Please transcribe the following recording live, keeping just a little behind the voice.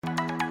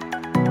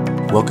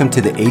Welcome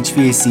to the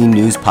HVAC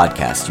News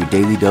Podcast, your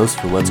daily dose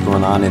for what's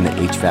going on in the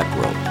HVAC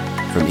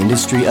world. From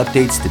industry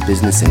updates to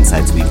business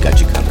insights, we've got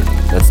you covered.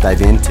 Let's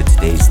dive into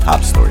today's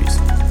top stories.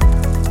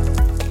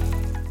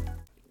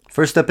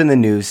 First up in the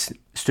news,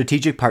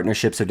 strategic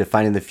partnerships are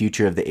defining the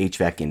future of the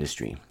HVAC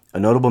industry. A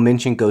notable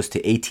mention goes to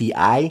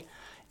ATI,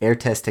 Air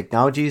Test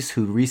Technologies,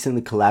 who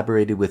recently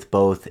collaborated with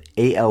both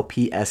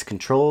ALPS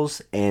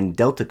Controls and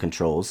Delta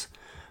Controls.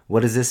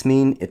 What does this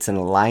mean? It's an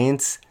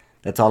alliance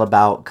that's all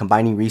about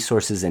combining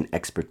resources and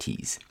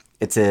expertise.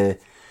 It's a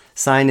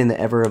sign in the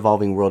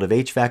ever-evolving world of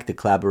HVAC that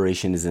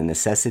collaboration is a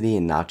necessity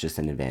and not just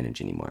an advantage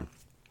anymore.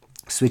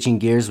 Switching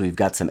gears, we've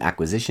got some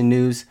acquisition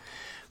news.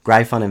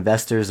 Gryphon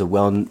Investors, a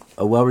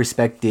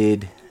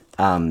well-respected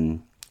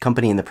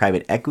company in the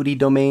private equity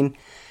domain,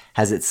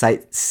 has its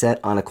sights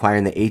set on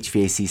acquiring the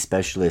HVAC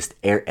specialist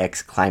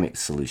AirX Climate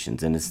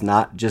Solutions. And it's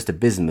not just a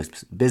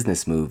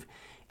business move,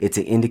 it's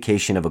an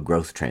indication of a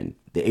growth trend.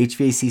 The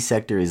HVAC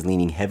sector is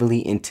leaning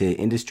heavily into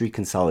industry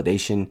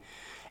consolidation,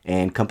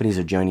 and companies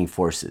are joining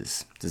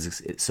forces.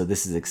 So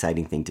this is an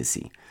exciting thing to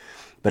see.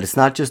 But it's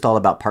not just all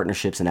about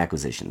partnerships and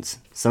acquisitions.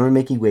 Some are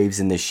making waves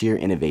in this sheer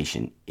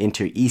innovation.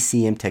 Enter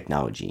ECM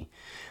technology.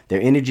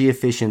 Their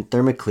energy-efficient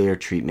thermoclear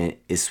treatment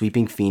is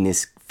sweeping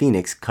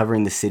Phoenix,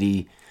 covering the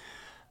city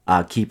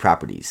key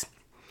properties.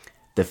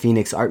 The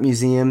Phoenix Art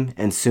Museum,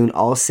 and soon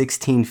all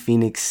 16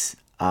 Phoenix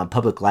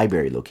public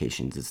library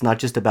locations. It's not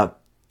just about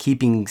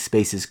keeping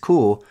spaces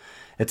cool,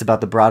 it's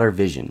about the broader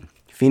vision.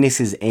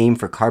 Phoenix's aim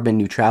for carbon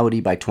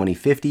neutrality by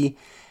 2050,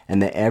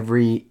 and that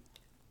every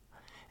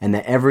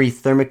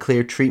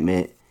thermoclear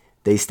treatment,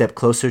 they step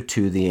closer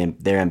to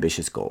their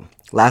ambitious goal.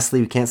 Lastly,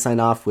 we can't sign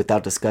off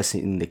without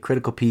discussing the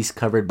critical piece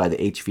covered by the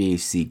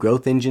HVAC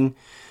growth engine,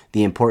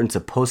 the importance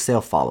of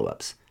post-sale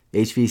follow-ups.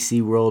 The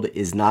HVAC world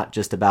is not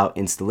just about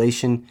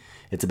installation,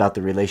 it's about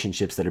the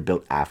relationships that are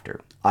built after.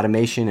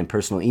 Automation and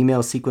personal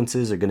email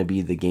sequences are going to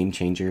be the game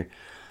changer,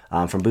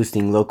 from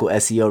boosting local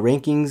SEO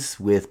rankings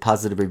with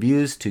positive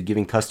reviews to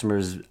giving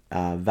customers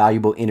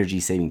valuable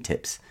energy-saving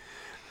tips.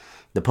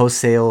 The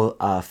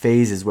post-sale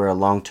phase is where a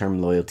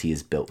long-term loyalty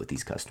is built with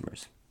these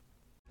customers.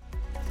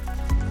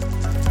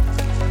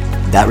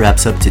 That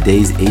wraps up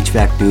today's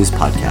HVAC News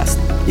Podcast.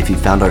 If you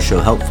found our show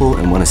helpful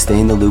and want to stay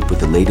in the loop with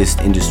the latest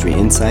industry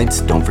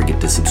insights, don't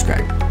forget to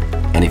subscribe.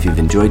 And if you've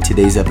enjoyed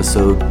today's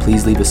episode,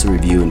 please leave us a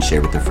review and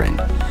share with a friend.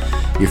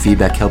 Your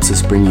feedback helps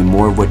us bring you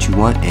more of what you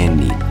want and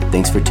need.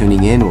 Thanks for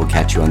tuning in, and we'll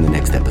catch you on the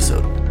next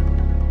episode.